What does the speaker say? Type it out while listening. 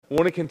I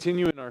want to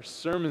continue in our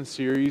sermon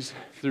series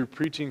through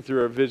preaching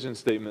through our vision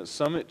statement.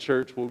 Summit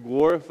Church will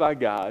glorify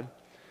God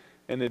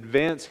and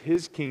advance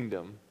His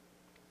kingdom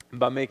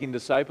by making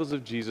disciples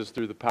of Jesus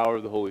through the power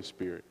of the Holy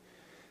Spirit.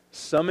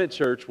 Summit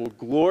Church will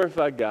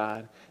glorify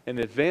God and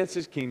advance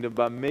His kingdom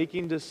by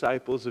making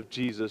disciples of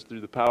Jesus through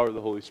the power of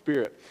the Holy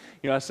Spirit.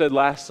 You know, I said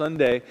last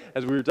Sunday,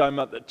 as we were talking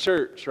about the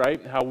church,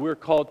 right, how we're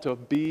called to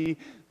be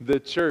the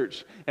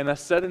church. And I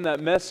said in that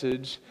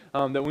message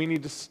that we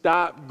need to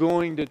stop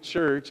going to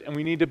church and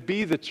we need to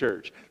be the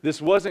church. This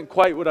wasn't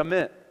quite what I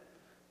meant.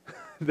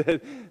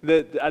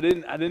 that I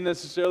didn't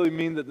necessarily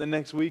mean that the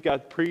next week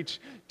I'd preach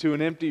to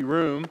an empty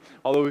room,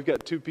 although we've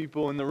got 2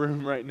 people in the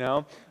room right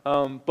now.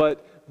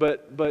 But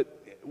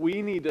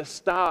we need to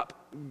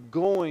stop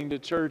going to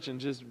church and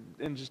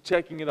just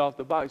checking it off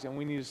the box, and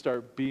we need to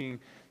start being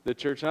the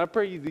church. And I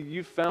pray that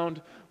you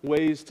found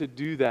ways to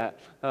do that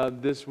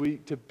this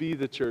week, to be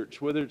the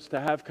church, whether it's to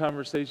have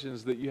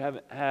conversations that you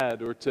haven't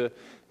had, or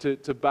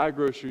to buy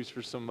groceries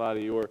for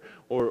somebody,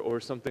 or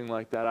something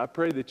like that. I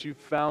pray that you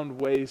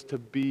found ways to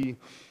be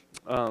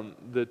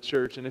the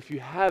church. And if you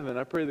haven't,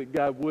 I pray that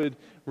God would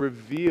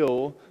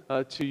reveal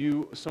to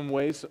you some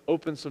ways,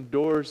 open some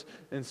doors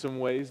in some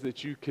ways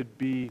that you could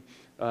be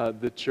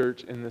the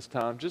church in this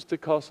time. Just to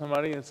call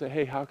somebody and say,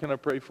 hey, how can I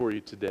pray for you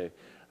today?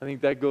 I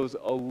think that goes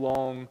a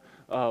long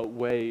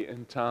way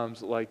in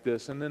times like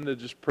this. And then to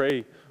just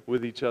pray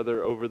with each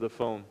other over the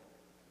phone.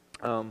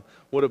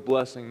 What a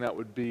blessing that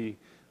would be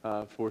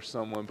for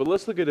someone. But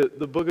let's look at it,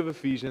 the book of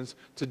Ephesians.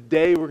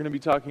 Today we're going to be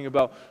talking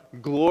about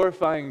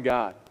glorifying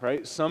God,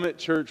 right? Summit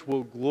Church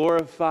will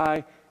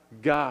glorify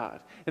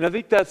God. And I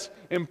think that's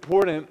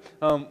important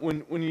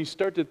when you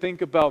start to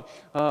think about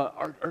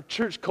our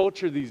church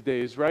culture these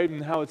days, right?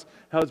 And how it's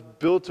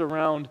built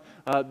around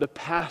the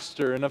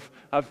pastor. And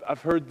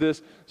I've heard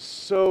this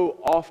so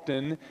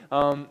often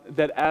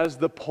that as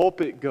the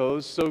pulpit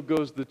goes, so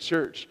goes the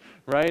church,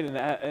 right?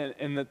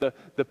 And that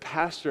the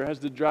pastor has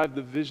to drive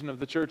the vision of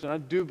the church. And I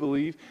do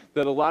believe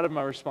that a lot of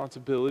my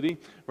responsibility,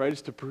 right,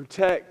 is to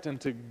protect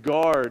and to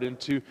guard and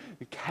to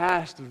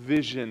cast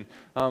vision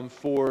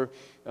for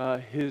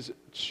His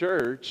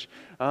church.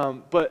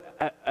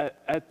 But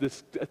at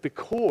the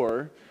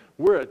core,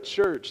 we're a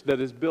church that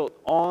is built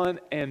on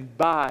and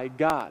by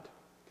God.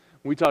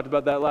 We talked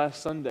about that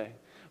last Sunday.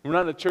 We're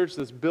not a church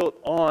that's built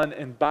on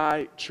and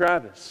by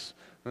Travis.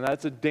 And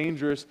that's a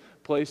dangerous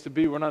place to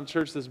be. We're not a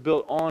church that's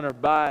built on or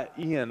by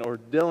Ian or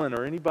Dylan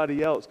or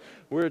anybody else.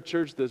 We're a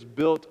church that's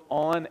built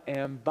on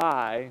and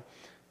by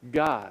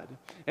God.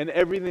 And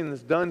everything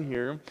that's done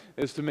here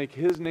is to make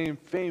His name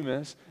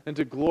famous and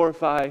to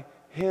glorify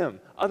Him.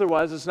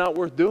 Otherwise, it's not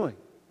worth doing.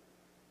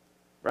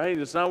 Right?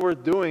 It's not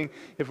worth doing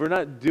if we're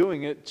not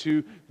doing it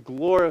to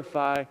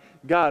glorify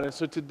God. And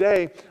so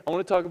today, I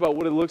want to talk about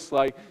what it looks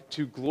like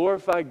to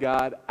glorify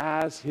God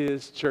as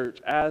His church,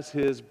 as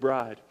His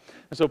bride.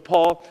 And so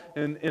Paul,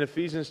 in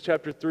Ephesians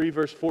chapter 3,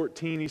 verse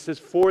 14, he says,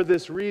 "For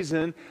this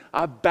reason,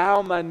 I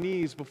bow my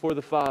knees before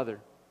the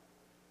Father,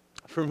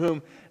 from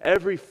whom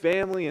every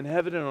family in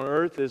heaven and on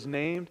earth is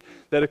named,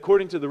 that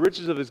according to the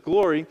riches of His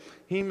glory,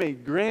 He may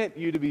grant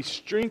you to be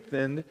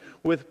strengthened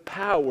with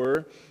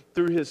power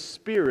through His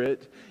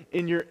Spirit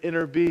in your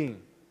inner being,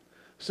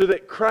 so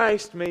that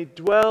Christ may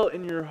dwell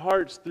in your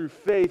hearts through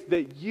faith,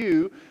 that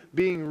you,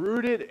 being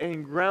rooted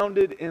and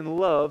grounded in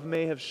love,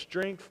 may have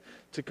strength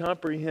to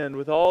comprehend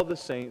with all the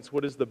saints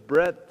what is the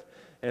breadth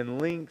and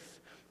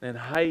length and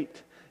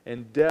height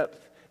and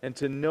depth, and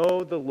to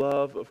know the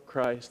love of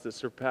Christ that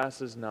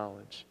surpasses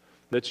knowledge,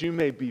 that you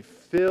may be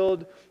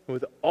filled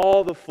with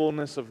all the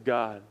fullness of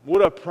God."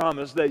 What a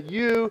promise, that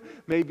you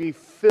may be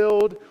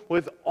filled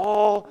with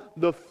all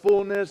the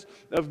fullness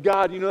of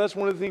God. You know, that's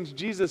one of the things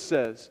Jesus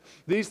says.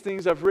 These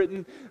things I've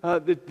written,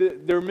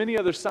 there are many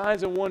other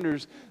signs and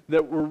wonders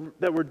that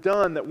were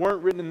done that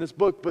weren't written in this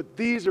book, but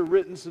these are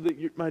written so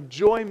that my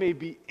joy may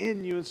be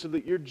in you and so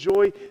that your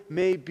joy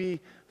may be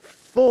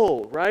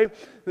full, right?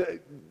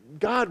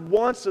 God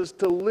wants us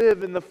to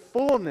live in the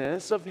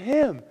fullness of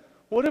Him.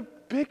 What a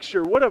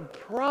picture, what a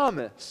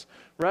promise,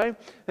 right?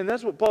 And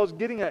that's what Paul's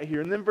getting at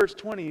here. And then verse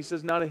 20, he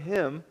says, "Now to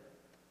Him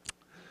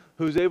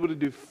who's able to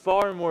do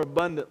far more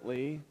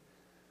abundantly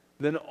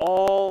than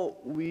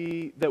all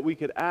that we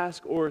could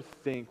ask or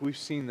think." We've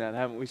seen that,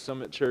 haven't we,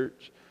 Summit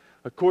Church?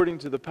 "According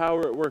to the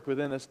power at work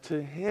within us,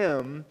 to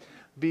Him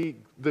be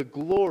the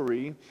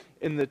glory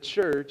in the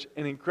church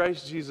and in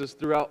Christ Jesus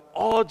throughout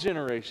all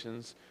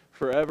generations,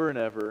 forever and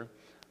ever.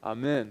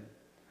 Amen."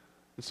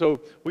 And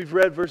so we've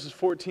read verses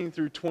 14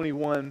 through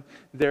 21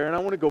 there, and I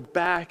want to go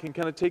back and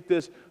kind of take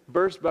this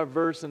verse by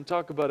verse and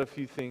talk about a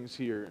few things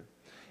here.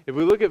 If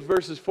we look at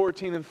verses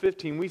 14 and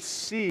 15, we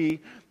see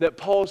that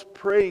Paul's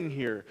praying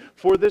here.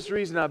 "For this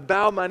reason I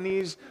bow my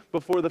knees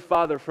before the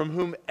Father, from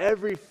whom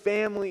every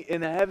family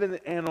in heaven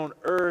and on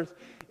earth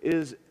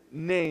is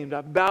named."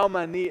 I bow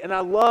my knee. And I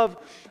love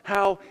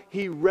how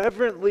he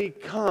reverently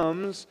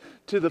comes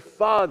to the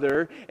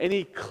Father and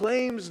he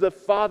claims the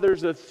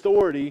Father's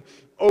authority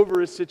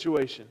over his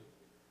situation.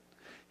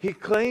 He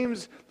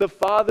claims the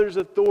Father's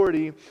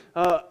authority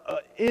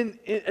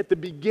at the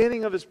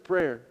beginning of his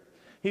prayer.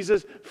 He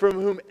says, from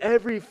whom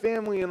every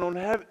family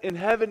in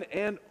heaven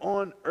and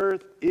on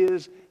earth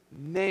is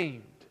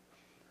named.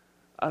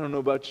 I don't know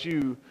about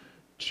you,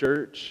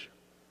 church,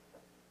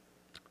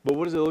 but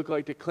what does it look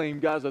like to claim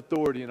God's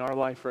authority in our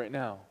life right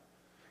now?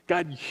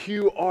 God,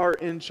 you are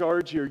in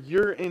charge here.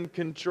 You're in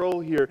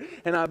control here.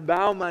 And I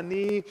bow my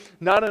knee,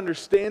 not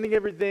understanding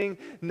everything,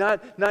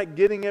 not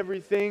getting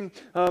everything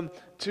to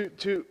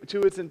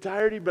its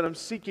entirety, but I'm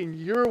seeking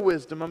your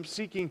wisdom. I'm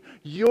seeking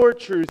your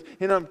truth,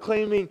 and I'm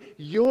claiming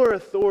your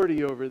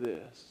authority over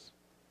this.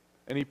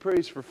 And he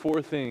prays for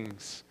 4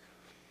 things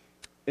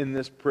in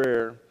this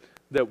prayer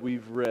that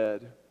we've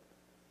read.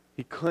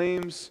 He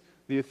claims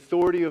the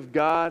authority of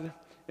God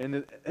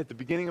and at the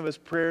beginning of his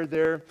prayer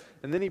there,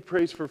 and then he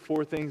prays for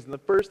 4 things. And the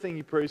first thing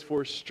he prays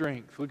for is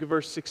strength. Look at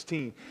verse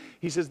 16.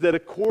 He says that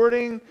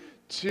according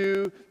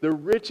to the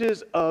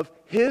riches of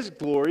his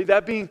glory,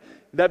 that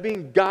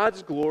being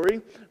God's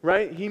glory,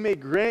 right? He may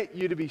grant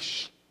you to be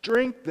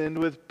strengthened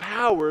with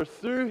power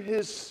through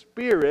his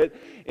Spirit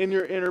in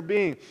your inner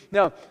being.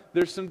 Now,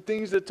 there's some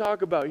things to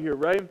talk about here,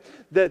 right?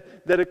 That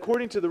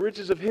according to the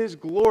riches of his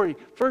glory,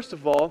 first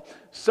of all,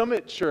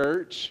 Summit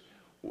Church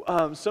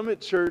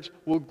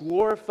will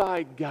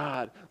glorify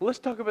God. Let's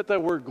talk about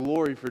that word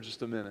glory for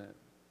just a minute.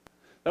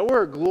 That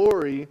word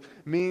glory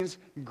means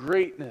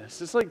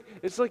greatness. It's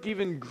like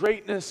even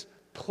greatness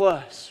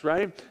plus,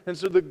 right? And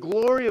so the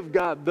glory of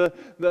God,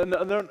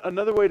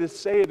 another way to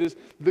say it is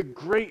the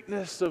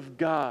greatness of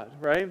God,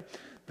 right?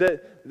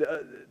 That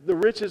the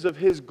riches of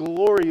his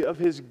glory, of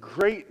his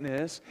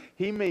greatness,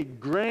 he may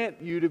grant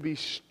you to be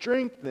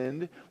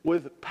strengthened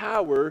with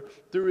power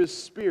through his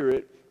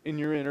Spirit in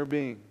your inner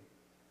being.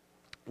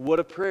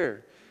 What a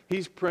prayer.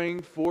 He's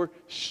praying for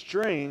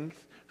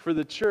strength for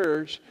the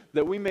church,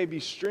 that we may be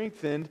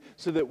strengthened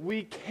so that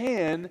we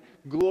can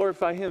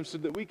glorify him, so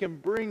that we can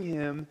bring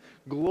him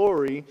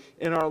glory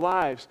in our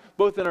lives,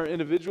 both in our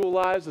individual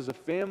lives as a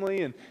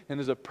family and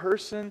as a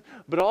person,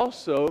 but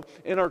also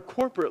in our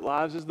corporate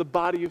lives as the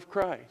body of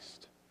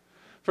Christ.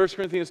 1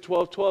 Corinthians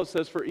 12:12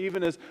 says, for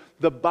even as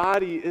the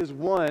body is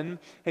one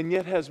and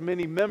yet has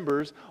many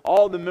members,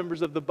 all the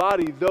members of the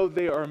body, though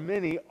they are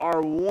many,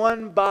 are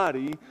one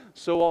body,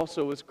 so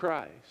also is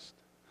Christ.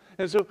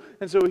 And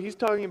so he's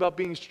talking about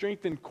being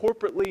strengthened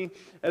corporately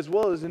as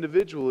well as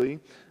individually,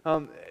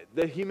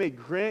 that he may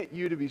grant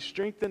you to be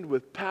strengthened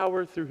with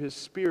power through his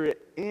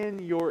Spirit in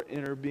your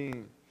inner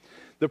being.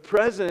 The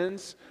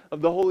presence of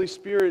the Holy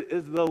Spirit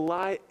is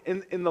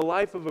in the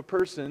life of a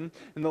person,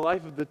 in the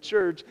life of the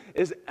church,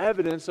 is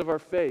evidence of our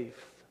faith.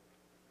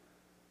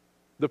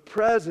 The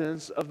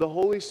presence of the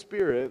Holy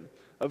Spirit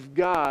of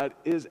God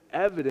is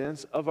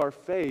evidence of our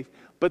faith,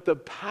 but the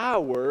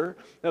power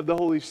of the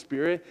Holy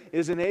Spirit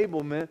is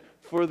enablement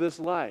for this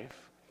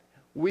life.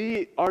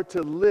 We are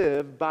to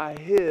live by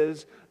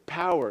his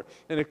power.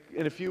 In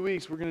a few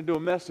weeks, we're going to do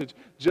a message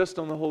just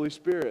on the Holy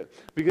Spirit.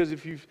 Because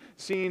if you've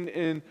seen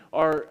in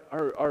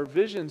our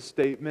vision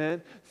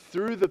statement,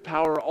 through the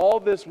power, all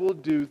this will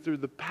do through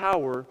the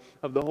power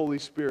of the Holy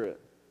Spirit.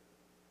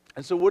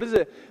 And so what does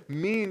it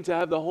mean to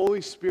have the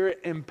Holy Spirit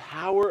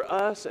empower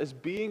us as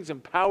beings,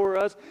 empower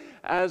us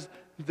as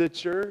the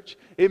church?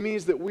 It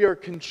means that we are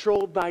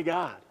controlled by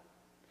God.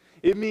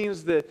 It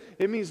means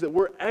that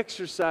we're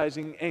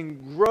exercising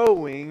and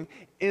growing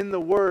in the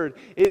Word.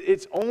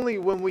 It's only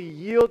when we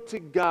yield to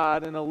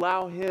God and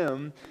allow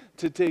him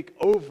to take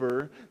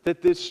over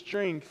that this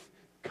strength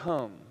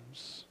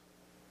comes.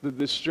 That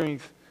this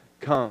strength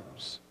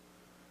comes.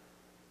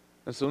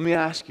 And so let me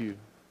ask you,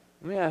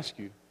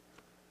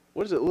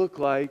 what does it look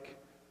like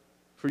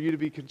for you to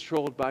be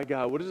controlled by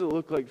God? What does it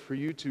look like for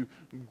you to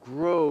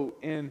grow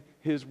in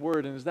his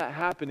Word? And is that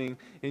happening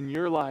in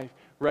your life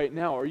right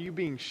now? Are you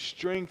being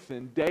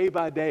strengthened day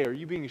by day? Are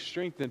you being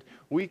strengthened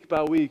week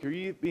by week? Are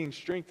you being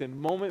strengthened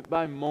moment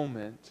by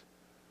moment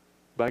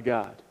by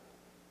God?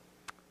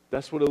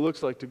 That's what it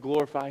looks like to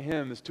glorify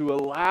him, is to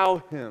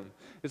allow him.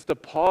 It's to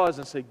pause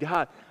and say,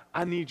 God,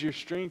 I need your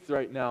strength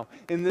right now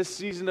in this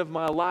season of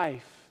my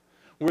life,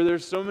 where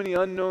there's so many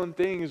unknown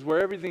things, where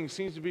everything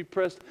seems to be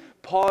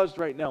paused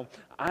right now.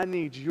 I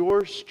need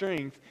your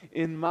strength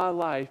in my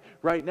life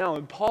right now.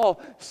 And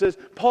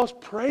Paul's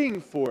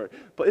praying for it.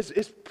 But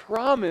it's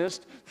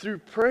promised through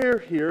prayer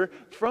here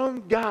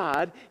from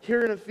God,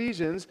 here in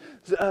Ephesians,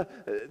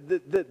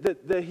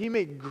 that he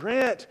may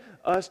grant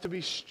us to be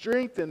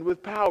strengthened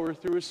with power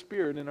through his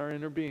Spirit in our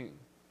inner being.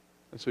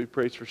 And so he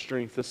prays for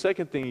strength. The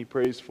second thing he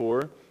prays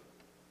for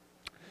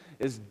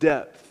is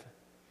depth.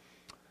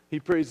 He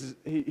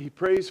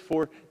prays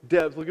for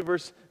depth. Look at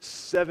verse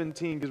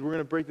 17, because we're going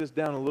to break this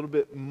down a little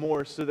bit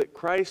more, so that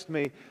Christ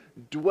may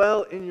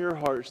dwell in your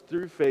hearts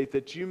through faith,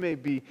 that you may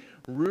be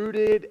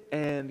rooted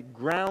and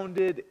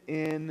grounded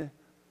in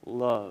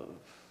love.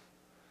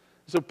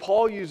 So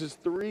Paul uses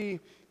 3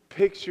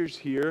 pictures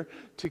here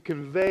to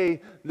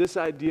convey this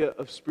idea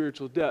of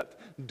spiritual depth: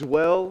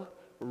 dwell,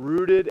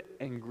 rooted,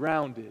 and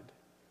grounded.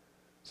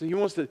 So he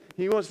wants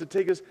to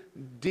take us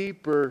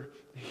deeper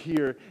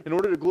here. In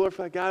order to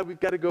glorify God, we've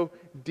got to go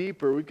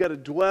deeper. We've got to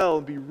dwell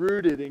and be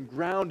rooted and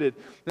grounded.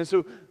 And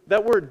so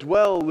that word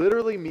dwell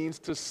literally means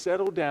to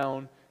settle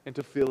down and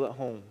to feel at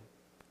home.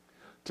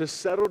 To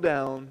settle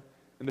down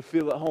and to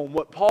feel at home.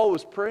 What Paul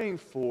was praying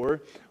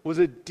for was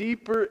a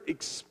deeper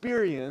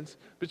experience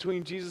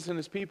between Jesus and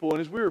his people.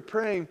 And as we were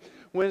praying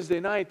Wednesday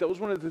night, that was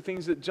one of the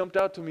things that jumped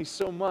out to me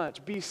so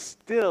much. Be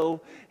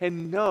still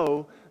and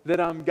know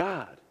that I'm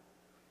God.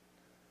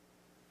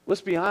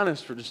 Let's be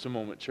honest for just a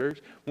moment,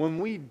 church. When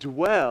we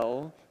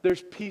dwell,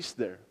 there's peace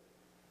there.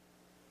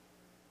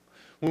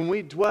 When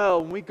we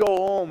dwell, when we go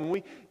home, when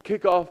we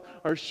kick off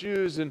our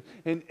shoes and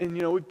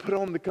we put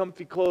on the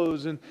comfy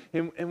clothes and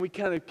we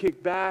kind of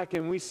kick back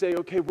and we say,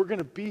 okay, we're going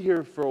to be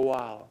here for a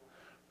while,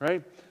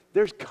 right?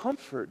 There's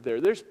comfort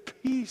there. There's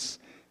peace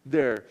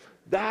there.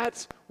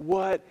 That's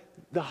what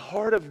the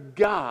heart of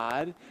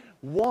God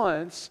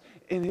wants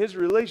in his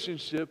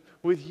relationship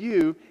with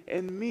you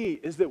and me,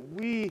 is that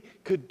we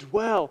could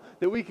dwell,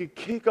 that we could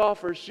kick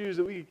off our shoes,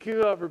 that we could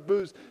kick off our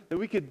boots, that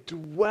we could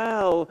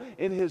dwell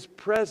in his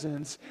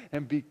presence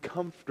and be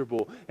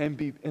comfortable and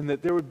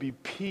that there would be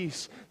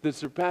peace that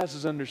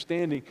surpasses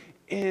understanding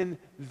in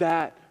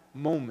that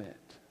moment.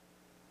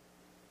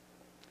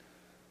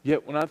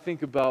 Yet when I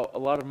think about a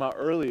lot of my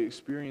early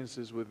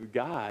experiences with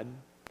God,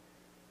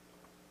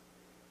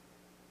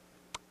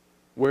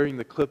 wearing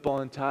the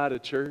clip-on tie to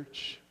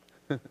church,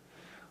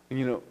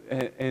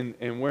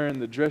 and wearing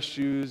the dress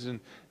shoes, and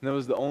that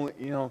was the only,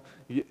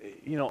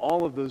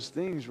 all of those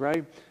things,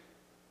 right?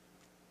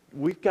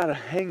 We've got to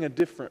hang a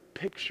different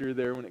picture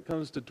there when it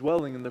comes to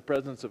dwelling in the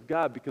presence of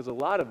God, because a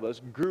lot of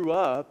us grew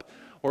up,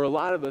 or a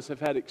lot of us have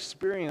had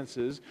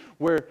experiences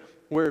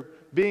where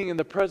being in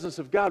the presence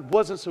of God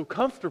wasn't so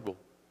comfortable.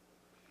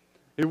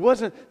 It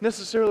wasn't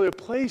necessarily a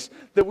place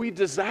that we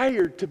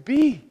desired to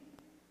be,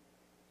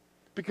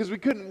 because we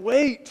couldn't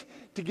wait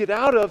to get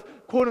out of,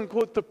 quote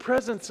unquote, the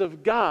presence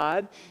of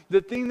God, the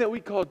thing that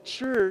we call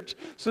church,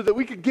 so that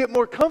we could get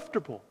more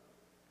comfortable.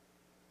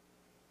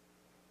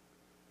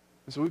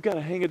 And so we've got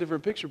to hang a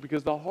different picture,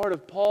 because the heart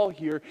of Paul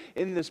here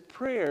in this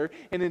prayer,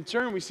 and in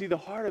turn we see the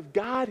heart of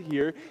God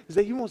here, is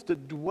that he wants to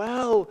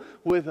dwell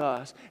with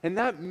us. And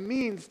that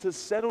means to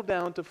settle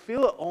down, to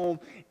feel at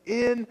home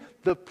in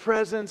the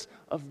presence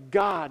of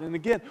God. And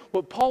again,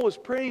 what Paul was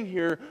praying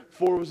here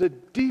for was a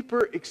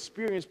deeper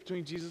experience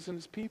between Jesus and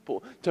his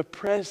people, to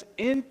press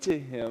into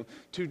him,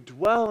 to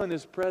dwell in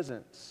his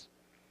presence.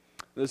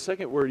 The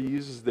second word he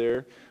uses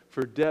there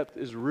for depth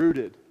is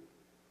rooted.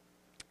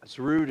 It's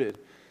rooted.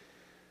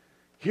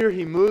 Here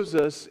he moves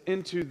us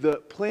into the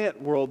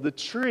plant world. The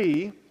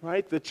tree,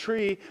 right? The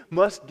tree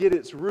must get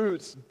its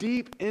roots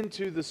deep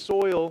into the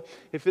soil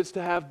if it's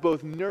to have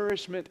both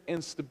nourishment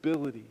and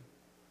stability.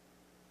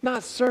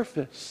 Not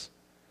surface,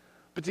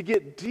 but to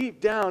get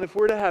deep down if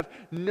we're to have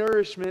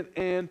nourishment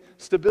and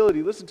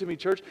stability. Listen to me,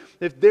 church.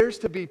 If there's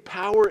to be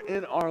power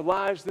in our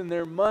lives, then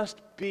there must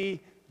be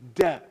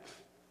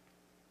depth.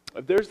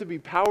 If there's to be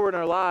power in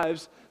our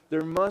lives,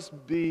 there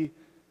must be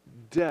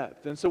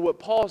depth. And so what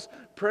Paul's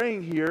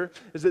praying here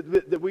is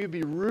that we would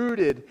be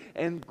rooted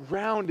and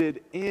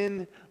grounded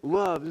in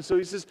love. And so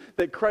he says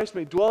that Christ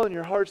may dwell in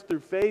your hearts through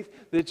faith,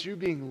 that you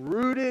being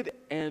rooted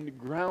and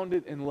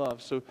grounded in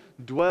love. So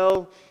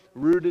dwell,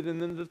 rooted,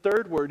 and then the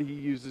third word he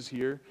uses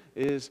here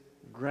is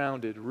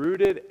grounded.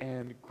 Rooted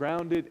and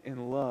grounded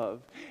in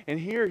love. And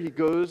here he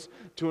goes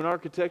to an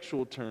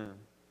architectural term.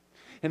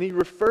 And he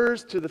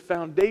refers to the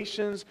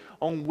foundations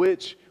on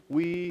which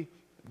we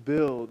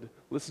build.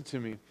 Listen to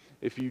me.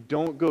 If you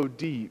don't go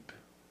deep,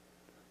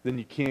 then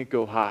you can't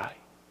go high.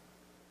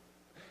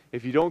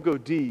 If you don't go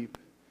deep,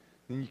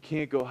 then you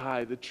can't go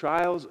high. The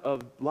trials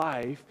of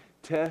life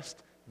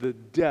test the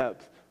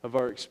depth of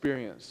our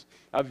experience.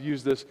 I've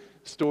used this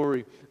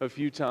story a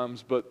few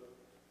times, but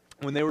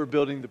when they were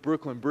building the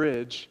Brooklyn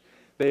Bridge,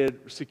 they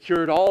had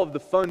secured all of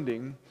the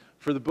funding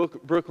for the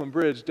Brooklyn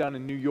Bridge down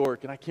in New York,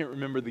 and I can't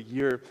remember the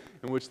year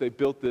in which they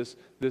built this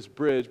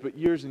bridge, but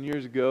years and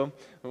years ago,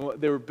 when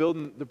they were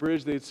building the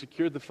bridge, they had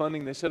secured the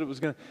funding. They said it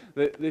was going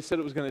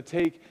to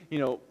take,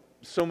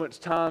 so much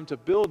time to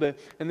build it,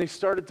 and they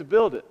started to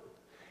build it.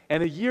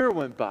 And a year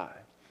went by,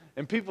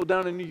 and people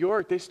down in New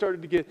York, they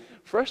started to get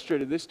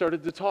frustrated. They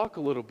started to talk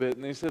a little bit,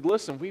 and they said,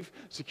 listen, we've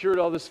secured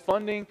all this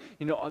funding.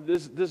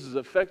 This is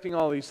affecting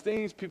all these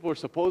things. People are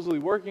supposedly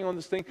working on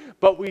this thing,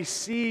 but we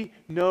see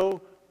no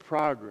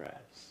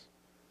progress.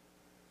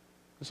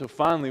 And so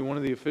finally, one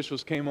of the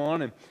officials came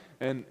on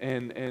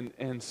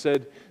and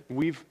said,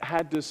 we've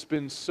had to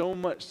spend so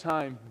much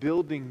time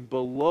building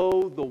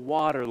below the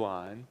water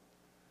line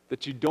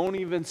that you don't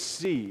even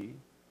see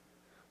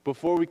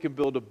before we can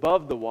build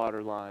above the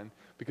water line,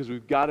 because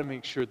we've got to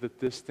make sure that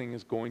this thing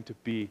is going to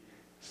be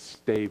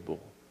stable.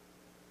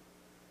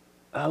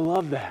 I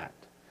love that.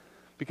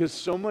 Because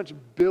so much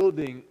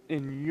building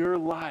in your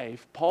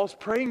life, Paul's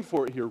praying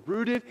for it here,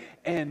 rooted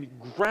and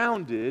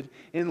grounded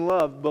in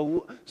love.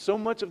 So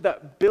much of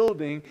that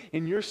building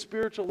in your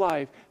spiritual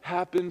life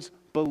happens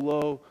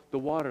below the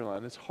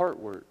waterline. It's heart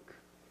work.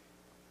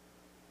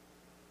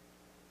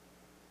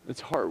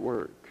 It's heart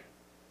work.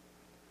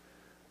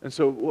 And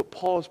so what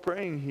Paul is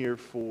praying here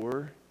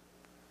for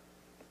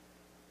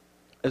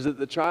is that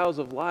the trials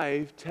of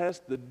life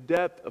test the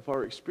depth of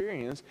our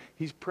experience.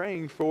 He's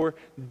praying for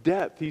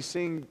depth. He's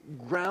saying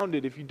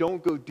grounded. If you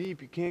don't go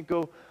deep, you can't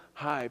go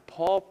high.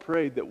 Paul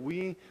prayed that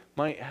we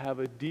might have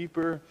a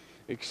deeper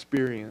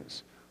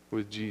experience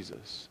with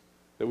Jesus,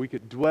 that we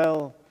could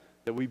dwell,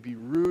 that we'd be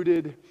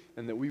rooted,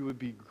 and that we would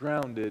be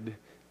grounded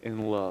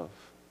in love.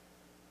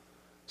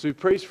 So he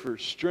prays for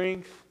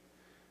strength.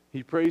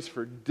 He prays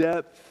for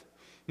depth.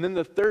 And then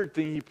the third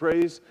thing he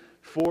prays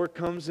for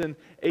comes in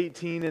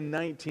 18 and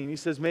 19. He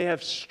says, may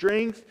have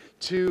strength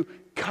to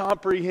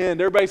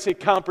comprehend. Everybody say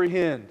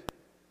comprehend.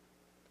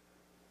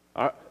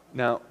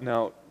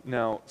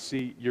 Now,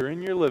 see, you're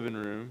in your living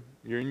room,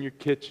 you're in your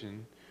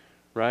kitchen,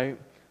 right?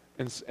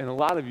 And a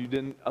lot of you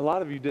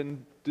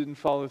didn't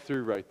follow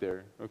through right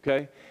there,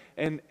 okay?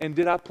 And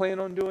did I plan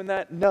on doing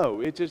that?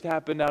 No, it just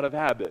happened out of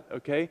habit,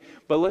 okay?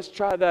 But let's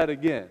try that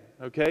again,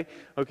 okay?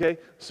 Okay,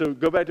 so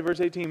go back to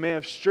verse 18. May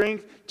have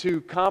strength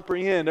to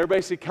comprehend.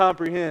 Everybody say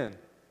comprehend.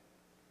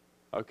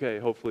 Okay,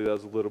 hopefully that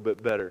was a little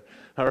bit better.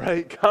 All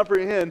right,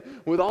 comprehend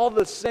with all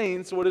the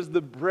saints what is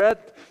the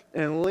breadth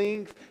and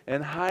length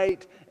and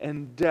height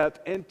and depth,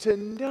 and to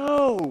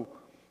know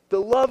the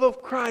love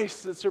of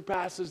Christ that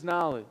surpasses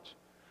knowledge.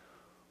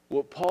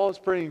 What Paul is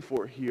praying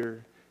for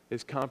here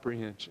is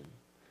comprehension.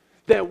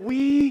 That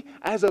we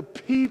as a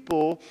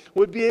people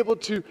would be able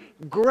to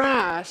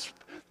grasp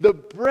the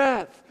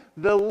breadth,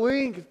 the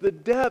length, the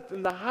depth,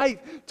 and the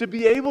height, to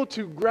be able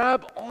to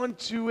grab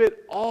onto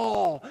it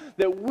all.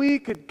 That we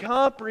could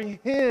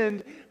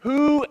comprehend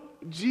who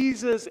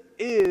Jesus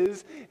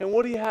is and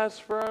what He has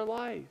for our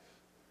life.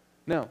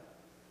 Now,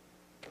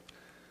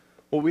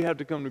 what we have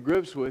to come to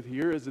grips with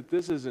here is that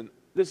this isn't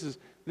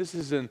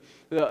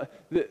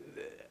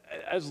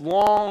as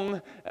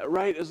long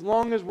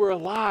as we're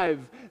alive,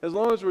 as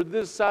long as we're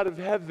this side of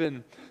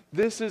heaven,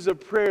 this is a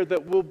prayer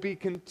that will be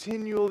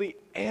continually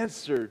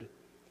answered,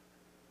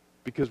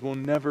 because we'll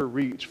never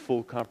reach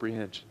full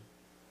comprehension.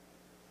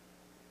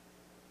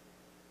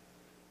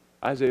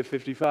 Isaiah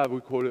 55,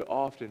 we quote it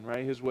often,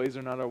 right? His ways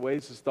are not our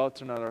ways, His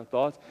thoughts are not our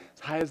thoughts. As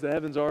high as the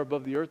heavens are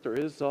above the earth are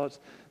His thoughts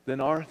than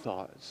our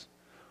thoughts.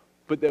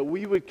 But that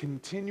we would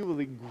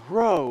continually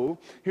grow.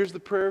 Here's the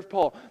prayer of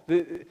Paul.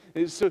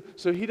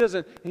 So he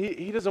doesn't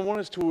want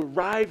us to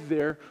arrive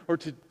there or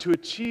to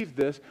achieve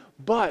this,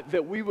 but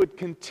that we would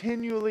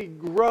continually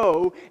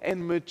grow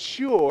and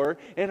mature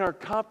in our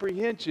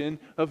comprehension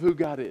of who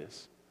God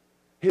is.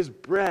 His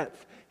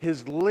breadth,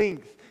 His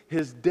length,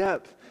 His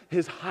depth,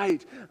 His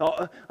height,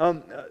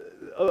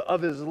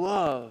 of His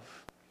love.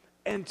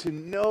 And to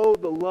know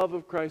the love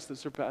of Christ that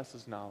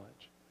surpasses knowledge.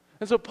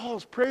 And so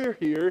Paul's prayer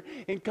here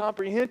in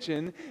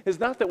comprehension is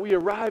not that we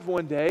arrive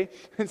one day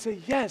and say,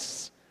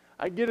 yes,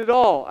 I get it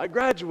all. I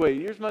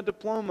graduate. Here's my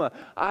diploma.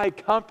 I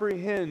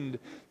comprehend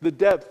the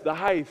depth, the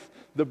height,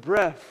 the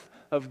breadth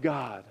of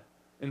God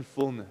in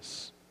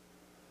fullness.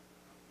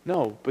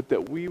 No, but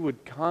that we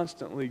would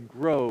constantly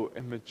grow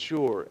and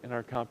mature in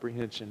our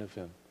comprehension of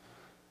Him.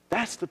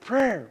 That's the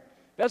prayer.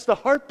 That's the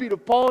heartbeat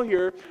of Paul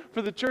here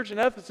for the church in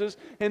Ephesus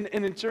and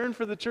in turn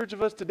for the church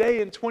of us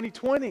today in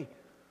 2020.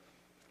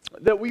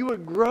 That we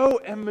would grow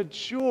and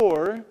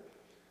mature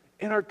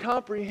in our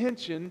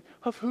comprehension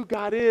of who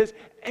God is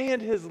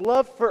and His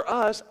love for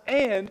us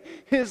and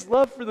His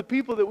love for the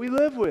people that we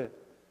live with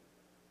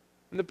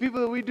and the people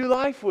that we do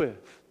life with.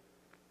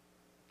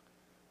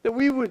 That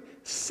we would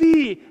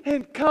see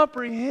and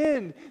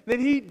comprehend that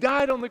He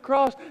died on the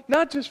cross,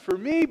 not just for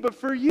me, but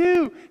for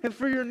you and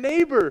for your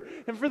neighbor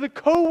and for the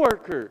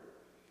coworker.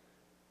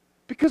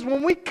 Because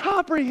when we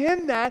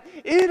comprehend that,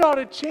 it ought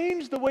to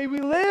change the way we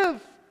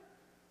live.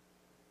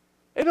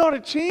 It ought to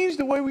change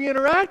the way we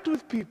interact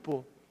with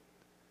people.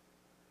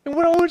 And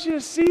what I want you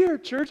to see here,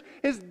 church,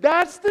 is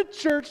that's the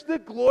church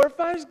that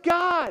glorifies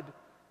God.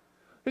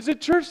 It's a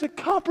church that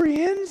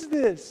comprehends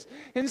this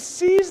and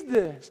sees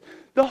this.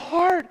 The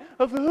heart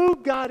of who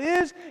God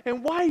is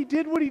and why He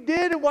did what He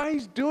did and why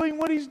He's doing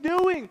what He's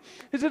doing.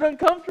 Is it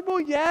uncomfortable?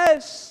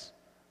 Yes.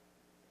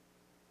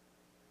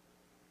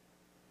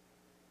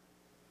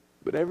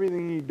 But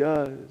everything He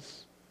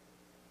does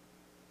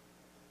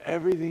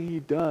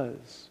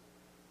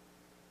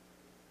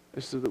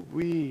is so that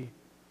we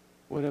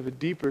would have a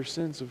deeper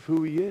sense of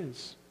who He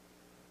is,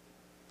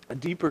 a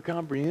deeper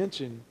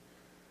comprehension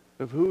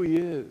of who He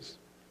is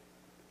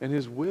and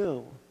His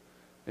will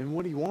and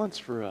what He wants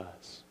for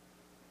us,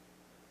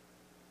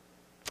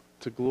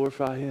 to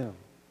glorify Him.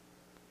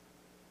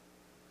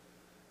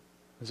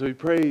 And so he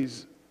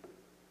prays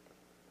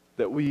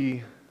that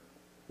we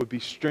would be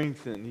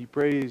strengthened. He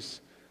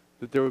prays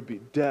that there would be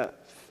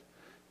depth.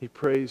 He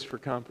prays for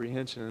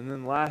comprehension. And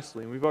then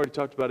lastly, and we've already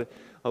talked about it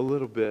a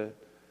little bit,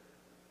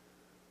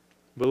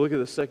 but look at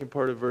the second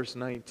part of verse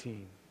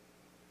 19.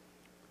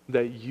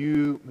 That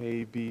you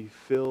may be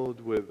filled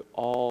with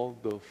all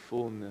the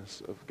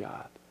fullness of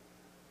God.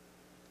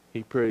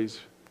 He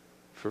prays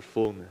for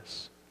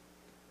fullness.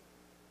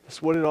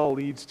 That's what it all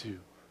leads to.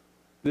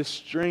 This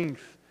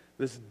strength,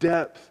 this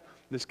depth,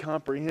 this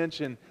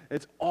comprehension,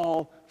 it's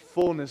all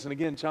fullness. And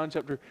again, I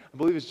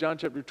believe it's John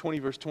chapter 20,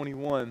 verse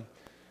 21,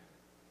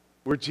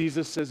 where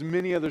Jesus says,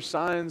 many other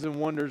signs and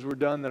wonders were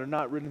done that are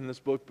not written in this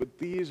book, but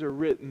these are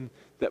written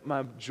that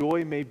my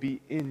joy may be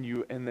in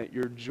you and that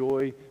your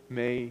joy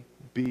may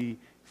be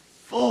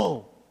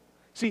full.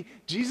 See,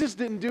 Jesus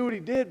didn't do what he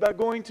did by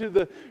going to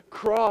the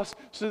cross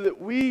so that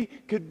we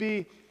could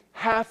be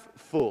half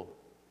full.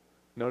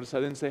 Notice I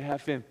didn't say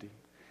half empty.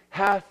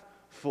 Half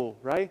full,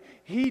 right?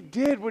 He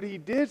did what he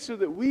did so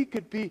that we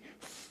could be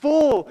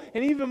full,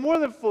 and even more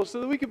than full, so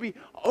that we could be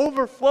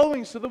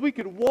overflowing, so that we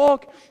could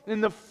walk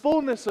in the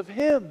fullness of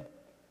him.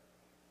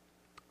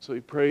 So he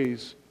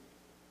prays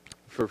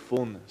for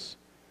fullness.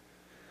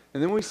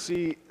 And then we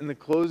see in the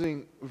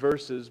closing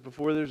verses,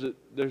 before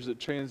there's a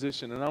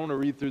transition, and I want to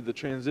read through the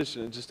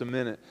transition in just a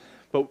minute,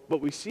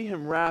 but we see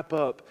him wrap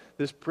up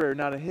this prayer.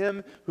 Now to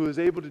him who is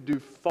able to do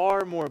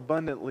far more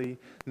abundantly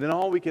than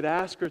all we could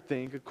ask or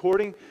think,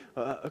 according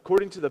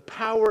to the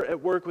power at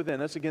work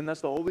within us. Again,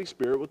 that's the Holy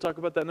Spirit. We'll talk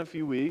about that in a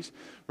few weeks,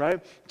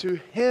 right? To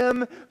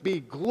him be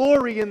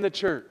glory in the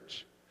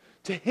church.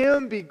 To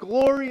him be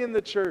glory in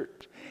the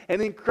church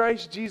and in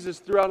Christ Jesus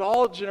throughout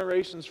all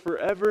generations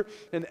forever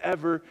and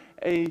ever.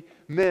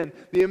 Amen.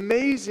 The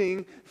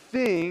amazing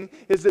thing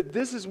is that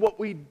this is what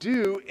we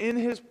do in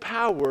his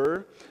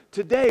power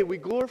today. We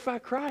glorify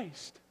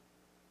Christ.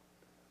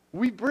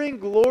 We bring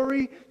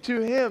glory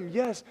to him.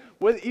 Yes,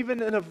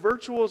 even in a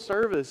virtual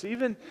service,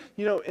 even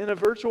in a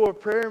virtual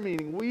prayer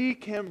meeting, we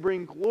can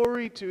bring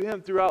glory to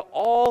him throughout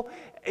all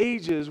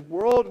ages,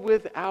 world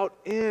without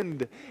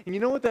end. And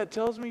you know what that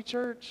tells me,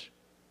 church?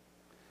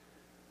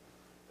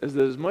 Is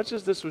that as much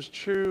as this was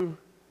true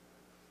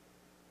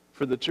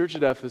for the church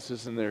at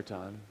Ephesus in their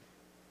time,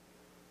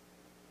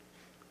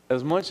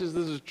 as much as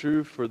this is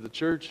true for the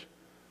church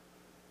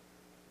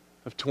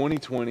of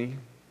 2020,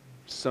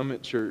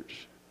 Summit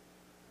Church,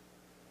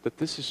 that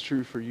this is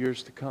true for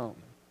years to come.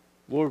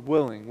 Lord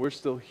willing, we're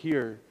still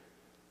here,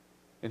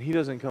 and he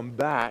doesn't come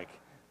back,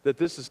 that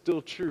this is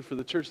still true for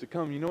the church to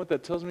come. You know what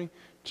that tells me,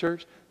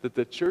 church? That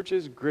the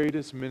church's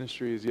greatest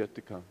ministry is yet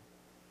to come.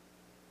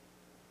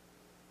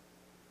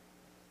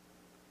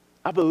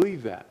 I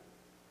believe that.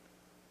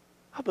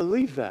 I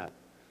believe that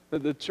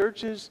the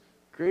church's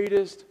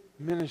greatest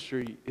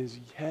ministry is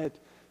yet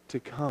to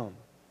come.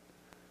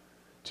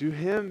 To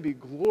him be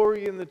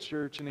glory in the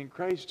church and in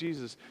Christ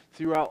Jesus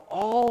throughout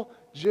all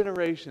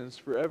generations,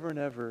 forever and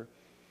ever.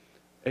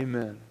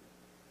 Amen.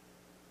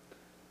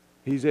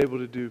 He's able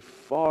to do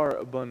far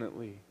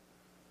abundantly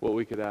what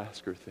we could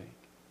ask or think.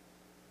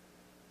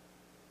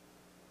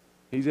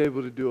 He's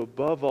able to do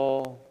above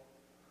all,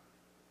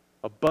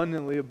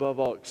 abundantly above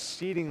all,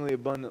 exceedingly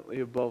abundantly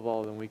above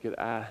all than we could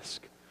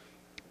ask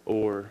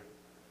or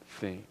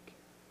think.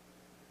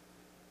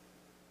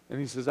 And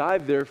he says, I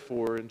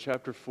therefore, in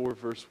chapter 4,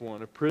 verse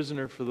 1, a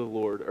prisoner for the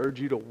Lord, urge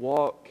you to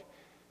walk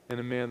in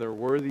a manner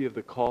worthy of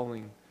the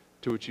calling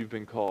to which you've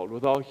been called,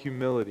 with all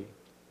humility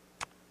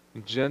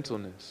and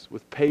gentleness,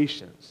 with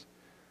patience,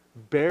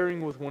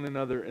 bearing with one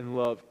another in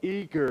love,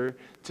 eager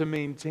to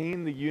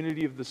maintain the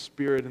unity of the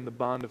Spirit in the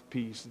bond of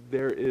peace.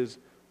 There is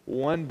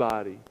one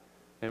body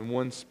and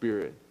one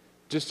Spirit,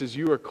 just as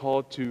you are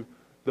called to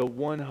the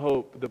one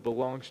hope that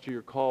belongs to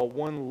your call,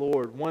 one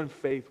Lord, one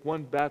faith,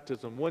 one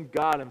baptism, one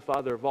God and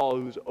Father of all,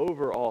 who's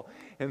over all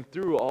and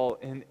through all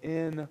and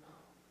in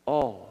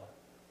all.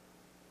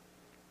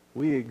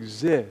 We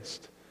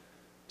exist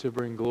to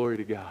bring glory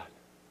to God.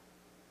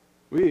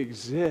 We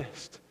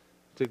exist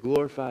to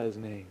glorify his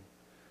name.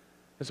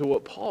 And so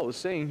what Paul is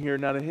saying here,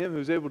 now to him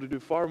who's able to do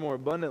far more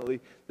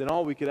abundantly than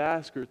all we could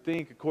ask or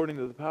think according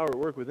to the power at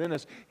work within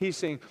us, he's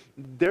saying,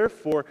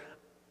 therefore,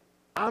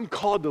 I'm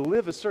called to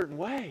live a certain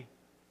way.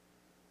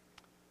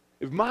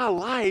 If my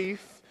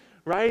life,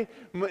 right,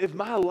 if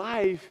my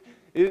life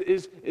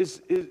is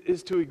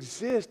to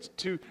exist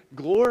to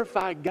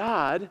glorify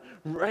God,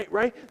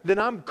 right, then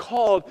I'm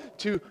called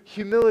to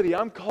humility.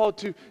 I'm called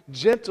to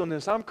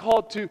gentleness. I'm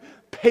called to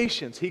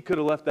patience. He could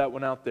have left that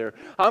one out there.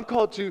 I'm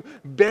called to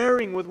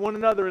bearing with one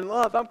another in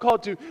love. I'm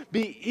called to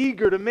be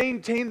eager to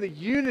maintain the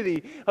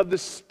unity of the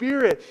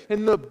Spirit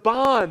and the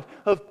bond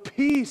of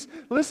peace.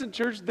 Listen,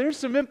 church, there's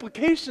some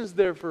implications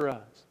there for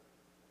us.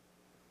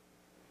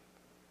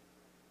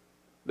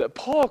 That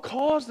Paul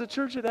calls the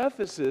church at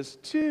Ephesus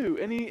to,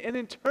 and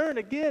in turn,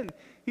 again,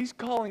 he's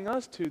calling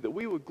us to, that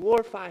we would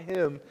glorify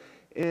him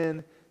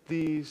in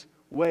these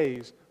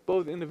ways,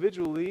 both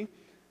individually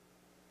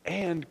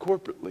and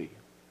corporately.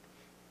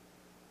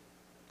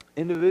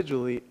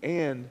 Individually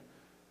and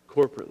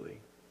corporately.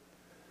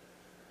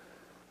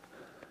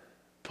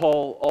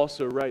 Paul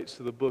also writes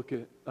to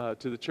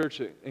the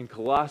church in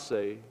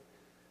Colossae, in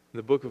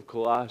the book of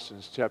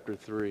Colossians, chapter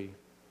 3.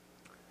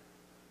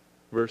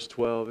 Verse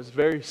 12. It's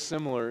very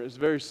similar. It's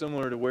very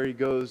similar to where he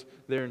goes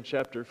there in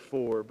chapter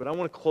 4. But I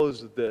want to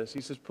close with this.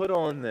 He says, put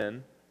on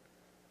then,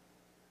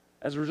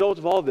 as a result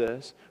of all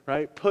this,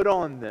 right? Put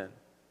on then.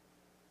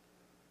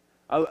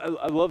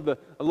 I love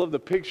the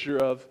picture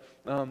of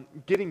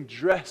getting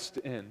dressed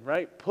in,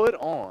 right? Put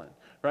on,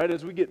 right?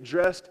 As we get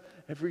dressed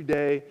every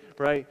day,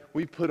 right?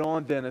 We put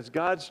on then as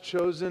God's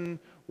chosen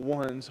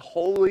ones,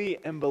 holy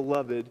and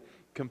beloved,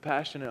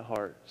 compassionate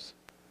hearts,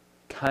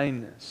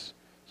 kindness,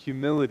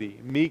 humility,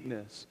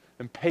 meekness,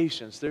 and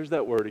patience. There's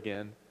that word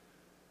again.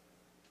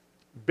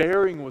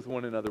 Bearing with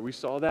one another. We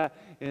saw that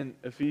in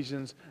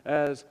Ephesians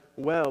as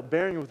well.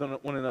 Bearing with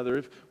one another.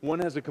 If one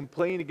has a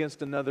complaint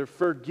against another,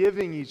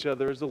 forgiving each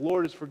other as the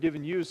Lord has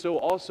forgiven you, so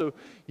also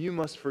you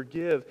must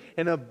forgive.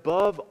 And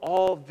above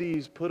all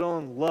these, put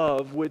on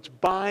love, which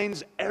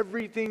binds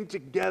everything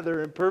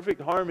together in perfect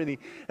harmony.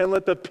 And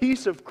let the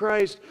peace of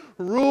Christ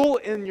rule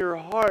in your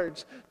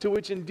hearts, to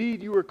which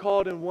indeed you were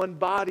called in one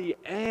body,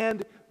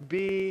 and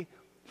be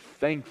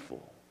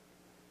thankful.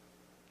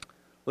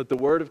 Let the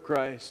word of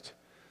Christ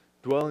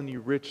dwell in you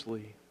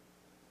richly,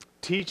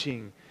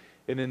 teaching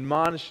and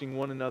admonishing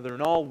one another in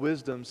all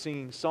wisdom,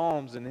 singing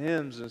psalms and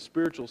hymns and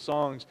spiritual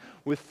songs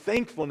with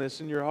thankfulness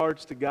in your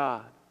hearts to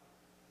God.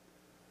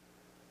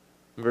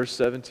 Verse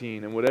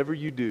 17, and whatever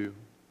you do,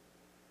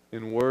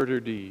 in word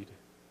or deed,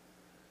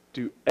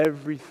 do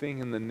everything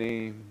in the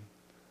name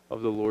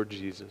of the Lord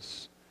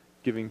Jesus,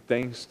 giving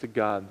thanks to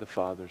God the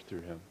Father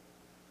through Him.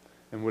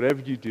 And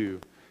whatever you do,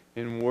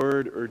 in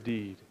word or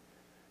deed,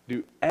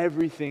 do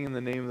everything in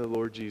the name of the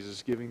Lord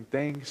Jesus, giving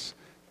thanks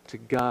to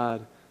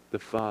God the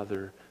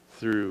Father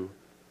through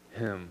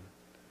Him.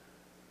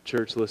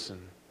 Church, listen.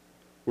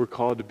 We're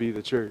called to be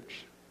the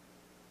church.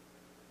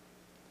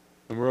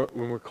 And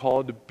when we're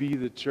called to be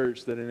the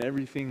church, that in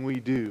everything we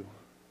do,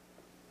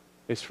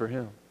 it's for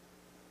Him.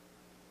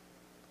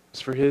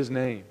 It's for His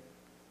name.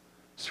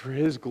 It's for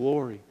His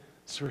glory.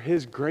 It's for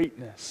His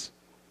greatness.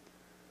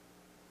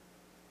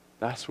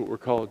 That's what we're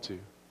called to.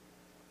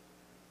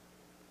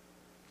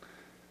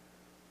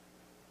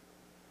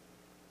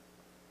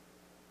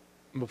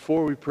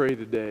 Before we pray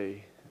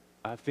today,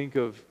 I think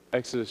of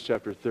Exodus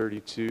chapter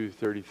 32,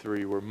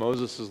 33, where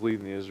Moses is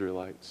leading the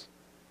Israelites.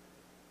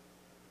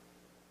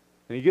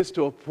 And he gets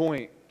to a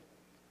point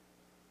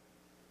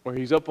where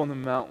he's up on the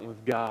mountain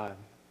with God.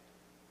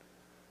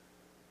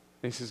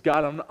 And he says,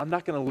 God, I'm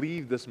not going to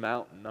leave this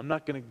mountain. I'm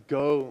not going to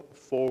go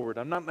forward.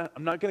 I'm not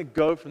going to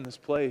go from this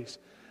place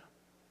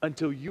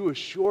until you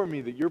assure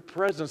me that your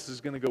presence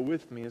is going to go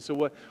with me. And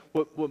so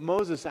what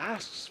Moses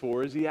asks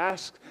for is he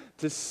asks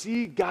to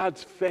see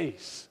God's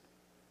face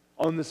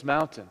on this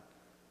mountain.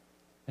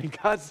 And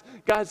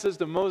God says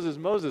to Moses,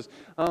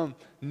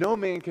 no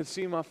man can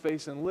see my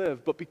face and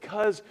live. But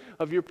because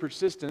of your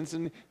persistence,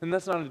 and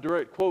that's not a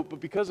direct quote, but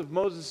because of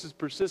Moses'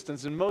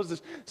 persistence, and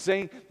Moses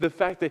saying the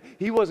fact that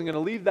he wasn't going to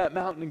leave that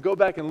mountain and go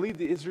back and lead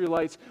the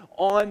Israelites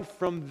on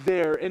from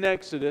there in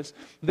Exodus,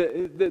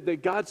 that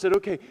God said,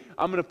 okay,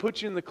 I'm going to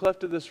put you in the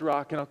cleft of this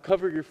rock and I'll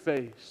cover your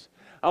face.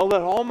 I'll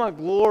let all my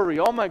glory,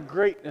 all my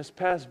greatness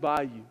pass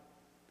by you.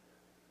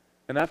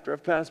 And after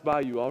I've passed by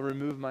you, I'll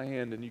remove my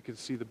hand and you can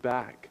see the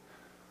back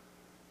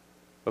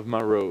of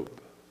my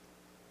robe.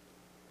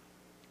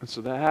 And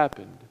so that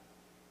happened.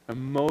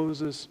 And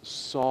Moses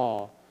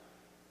saw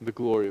the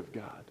glory of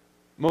God.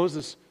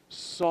 Moses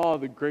saw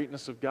the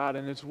greatness of God,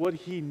 and it's what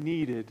he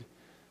needed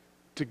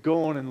to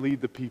go on and lead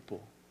the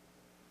people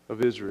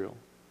of Israel.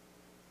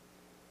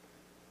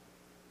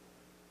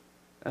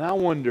 And I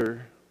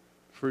wonder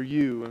for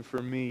you and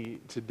for me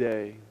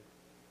today,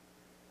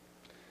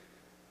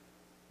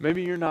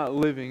 maybe you're not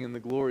living in the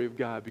glory of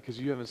God because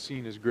you haven't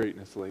seen His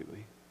greatness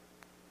lately.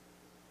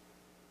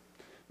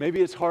 Maybe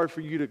it's hard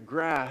for you to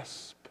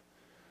grasp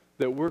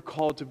that we're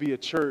called to be a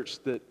church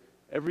that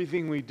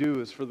everything we do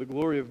is for the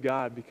glory of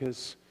God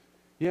because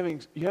you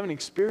haven't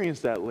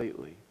experienced that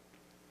lately.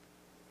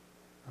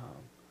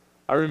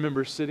 I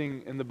remember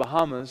sitting in the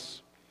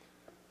Bahamas.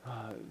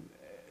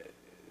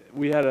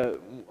 We had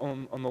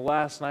on the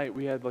last night,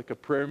 we had like a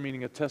prayer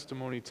meeting, a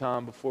testimony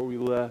time before we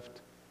left.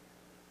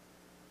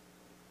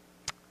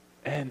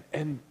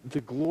 And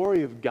the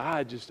glory of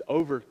God just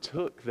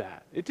overtook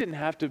that. It didn't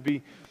have to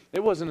be,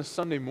 it wasn't a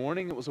Sunday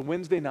morning, it was a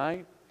Wednesday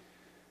night.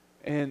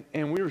 And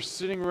we were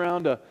sitting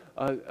around a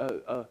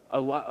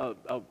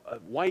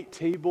white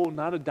table,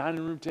 not a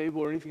dining room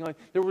table or anything like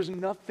that. There was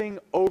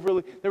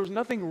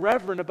nothing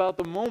reverent about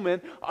the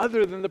moment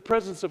other than the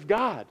presence of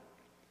God.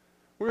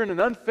 We were in an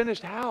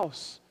unfinished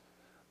house.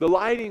 The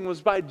lighting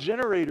was by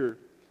generator.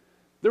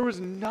 There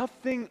was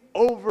nothing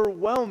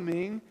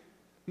overwhelming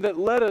that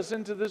led us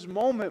into this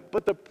moment,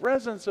 but the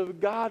presence of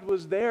God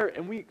was there,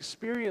 and we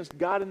experienced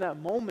God in that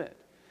moment.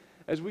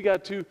 As we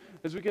got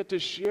to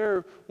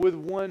share with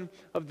one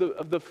of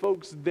the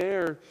folks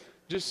there,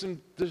 just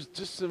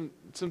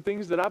some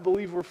things that I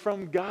believe were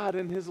from God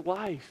in his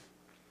life.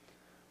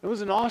 It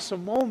was an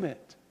awesome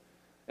moment.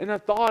 And I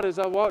thought as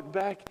I walked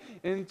back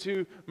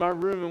into my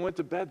room and went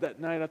to bed that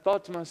night, I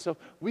thought to myself,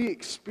 we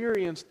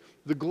experienced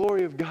the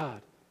glory of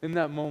God in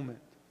that moment.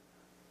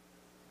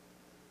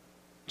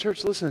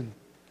 Church, listen.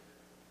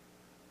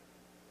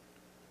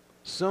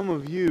 Some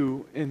of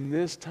you in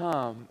this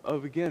time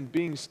of, again,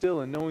 being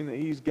still and knowing that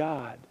He's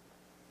God,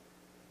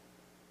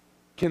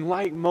 can,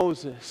 like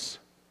Moses,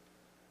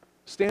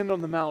 stand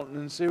on the mountain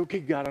and say, okay,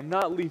 God, I'm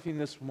not leaving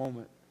this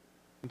moment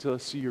until I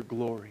see your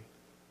glory.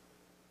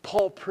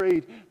 Paul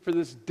prayed for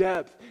this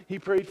depth. He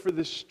prayed for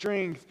this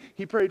strength.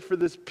 He prayed for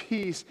this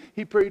peace.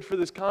 He prayed for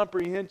this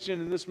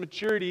comprehension and this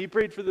maturity. He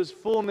prayed for this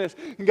fullness.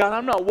 And God,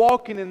 I'm not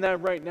walking in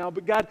that right now,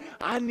 but God,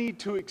 I need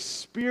to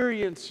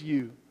experience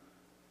you.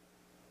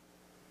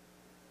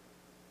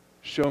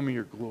 Show me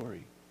your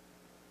glory.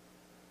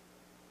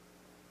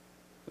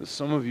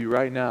 Some of you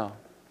right now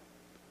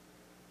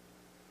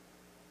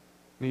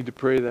need to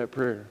pray that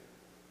prayer.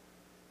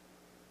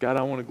 God,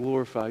 I want to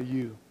glorify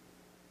you.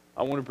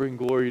 I want to bring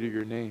glory to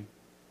your name.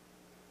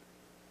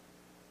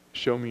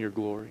 Show me your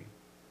glory.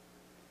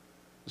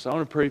 So I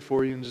want to pray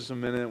for you in just a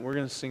minute. We're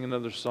going to sing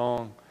another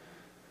song.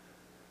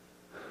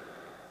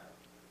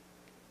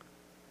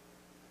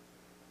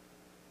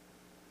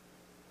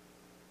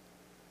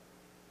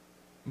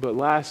 But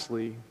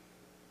lastly,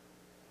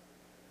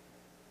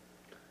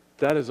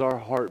 that is our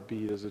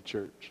heartbeat as a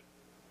church.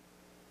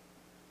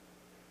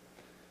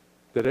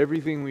 That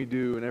everything we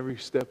do and every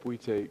step we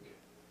take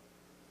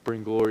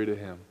bring glory to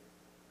Him.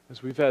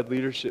 As we've had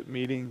leadership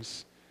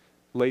meetings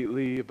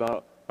lately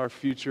about our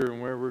future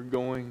and where we're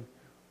going,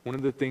 one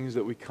of the things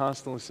that we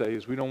constantly say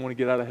is we don't want to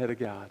get out ahead of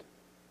God.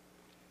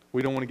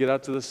 We don't want to get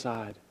out to the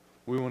side.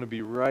 We want to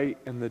be right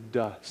in the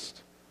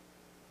dust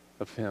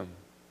of Him.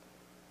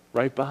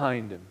 Right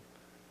behind Him.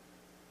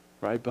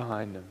 Right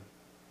behind Him.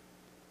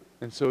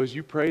 And so as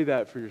you pray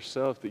that for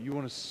yourself, that you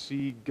want to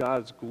see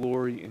God's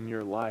glory in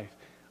your life,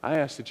 I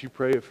ask that you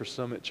pray it for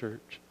Summit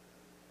Church.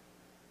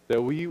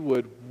 That we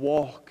would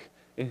walk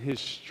in His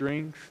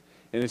strength,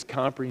 in His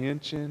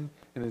comprehension,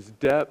 in His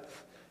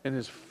depth, in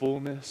His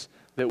fullness,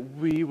 that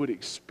we would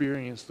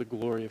experience the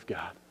glory of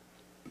God.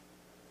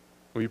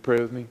 Will you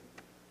pray with me?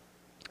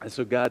 And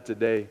so God,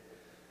 today,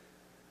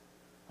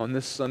 on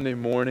this Sunday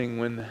morning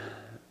when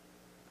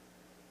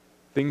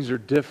things are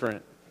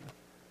different,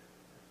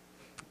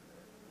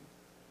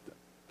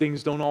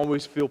 things don't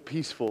always feel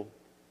peaceful.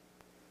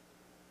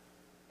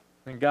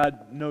 And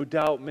God, no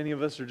doubt many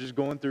of us are just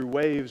going through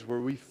waves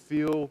where we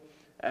feel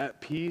at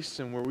peace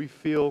and where we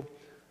feel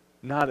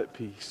not at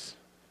peace.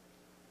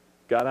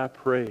 God, I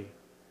pray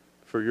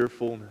for your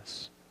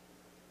fullness.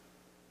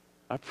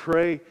 I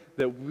pray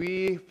that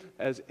we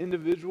as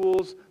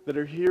individuals that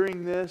are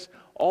hearing this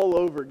all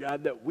over,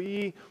 God, that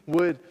we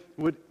would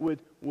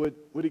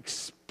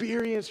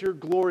experience your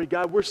glory.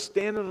 God, we're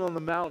standing on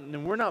the mountain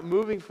and we're not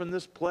moving from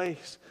this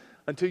place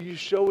until you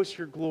show us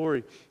your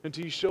glory,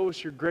 until you show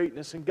us your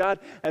greatness. And God,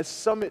 as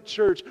Summit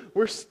Church,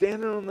 we're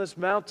standing on this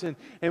mountain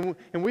and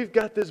we've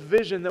got this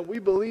vision that we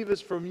believe is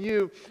from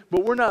you,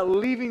 but we're not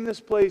leaving this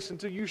place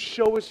until you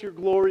show us your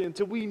glory,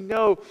 until we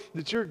know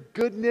that your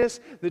goodness,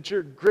 that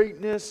your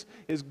greatness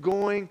is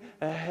going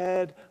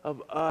ahead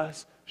of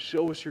us.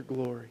 Show us your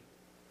glory.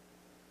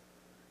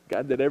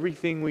 God, that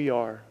everything we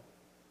are,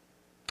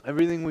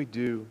 everything we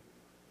do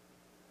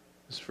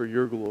is for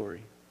your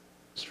glory.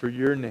 It's for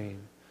your name.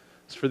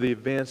 It's for the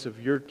advance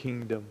of your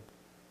kingdom.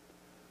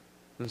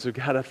 And so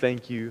God, I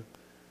thank you.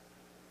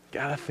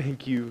 God, I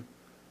thank you.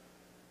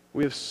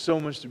 We have so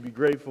much to be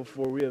grateful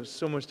for. We have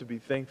so much to be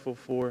thankful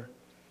for.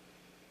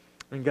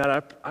 And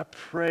God, I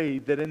pray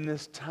that in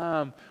this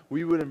time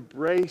we would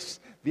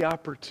embrace the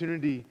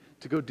opportunity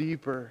to go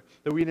deeper,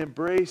 that we'd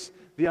embrace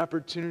the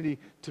opportunity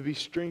to be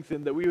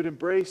strengthened, that we would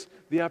embrace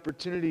the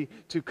opportunity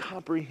to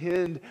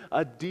comprehend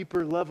a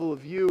deeper level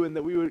of you, and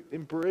that we would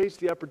embrace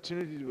the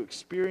opportunity to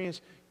experience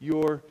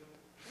your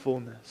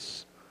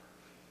fullness.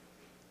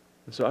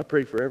 And so I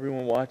pray for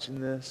everyone watching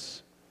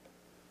this,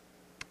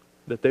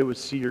 that they would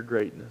see your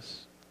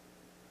greatness,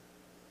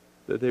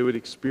 that they would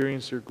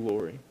experience your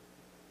glory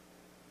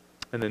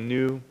in a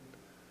new,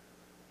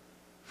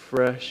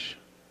 fresh,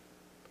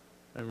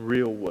 and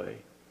real way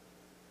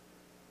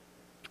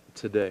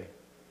today.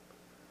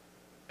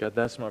 God,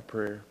 that's my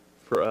prayer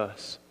for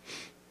us.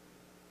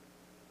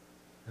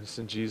 And it's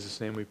in Jesus'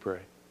 name we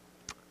pray.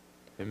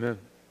 Amen.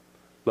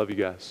 Love you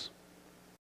guys.